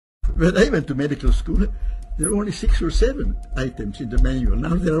When I went to medical school, there were only 6 or 7 items in the manual.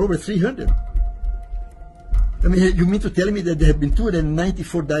 Now there are over 300. I mean, you mean to tell me that there have been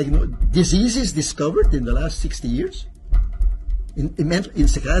 294 diseases discovered in the last 60 years? In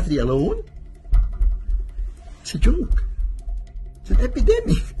psychiatry alone? It's a joke. It's an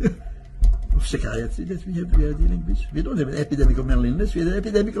epidemic of psychiatry that we are dealing with. We don't have an epidemic of mental illness, we have an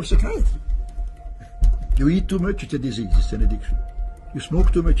epidemic of psychiatry. You eat too much, it's a disease, it's an addiction. You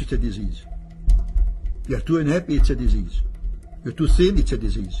smoke too much, it's a disease. You are too unhappy, it's a disease. You're too thin, it's a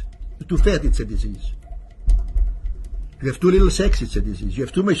disease. You're too fat, it's a disease. You have too little sex, it's a disease. You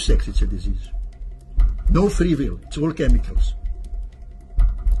have too much sex, it's a disease. No free will, it's all chemicals.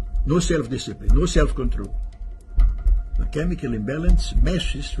 No self-discipline, no self-control. The chemical imbalance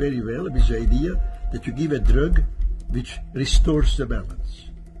meshes very well with the idea that you give a drug which restores the balance.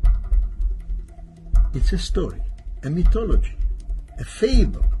 It's a story, a mythology, a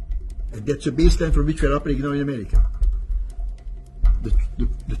fable, and that's a baseline from which we're operating now in America.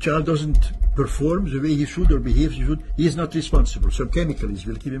 The child doesn't perform the way he should or behaves he should, he is not responsible. Some chemicalist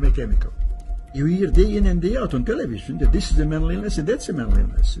will give him a chemical. You hear day in and day out on television that this is a mental illness and that's a mental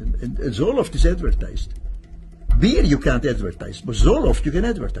illness. And Zoloft is advertised. Beer you can't advertise, but Zoloft you can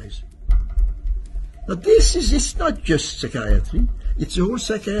advertise. Now it's not just psychiatry, it's a whole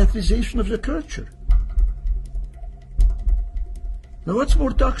psychiatrization of the culture. Now what's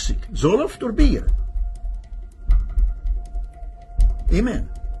more toxic, Zoloft or beer? Amen.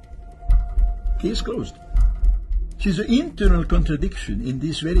 Case closed. See, the internal contradiction in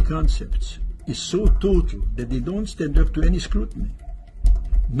these very concepts is so total that they don't stand up to any scrutiny.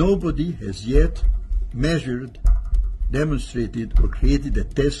 Nobody has yet measured, demonstrated, or created a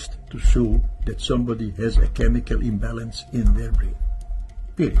test to show that somebody has a chemical imbalance in their brain.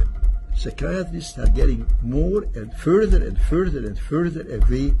 Period. Psychiatrists are getting more and further and further and further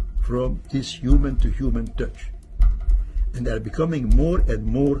away from this human-to-human touch. And they are becoming more and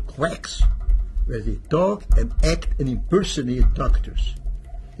more quacks, where they talk and act and impersonate doctors.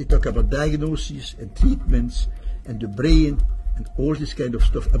 They talk about diagnoses and treatments and the brain and all this kind of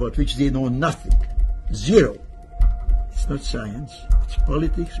stuff about which they know nothing. Zero. It's not science, it's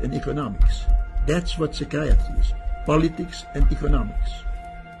politics and economics. That's what psychiatry is. Politics and economics.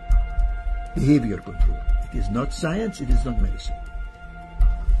 Behavior control. It is not science, it is not medicine.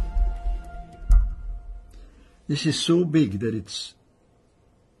 This is so big that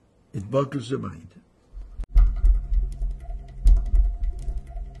it boggles the mind.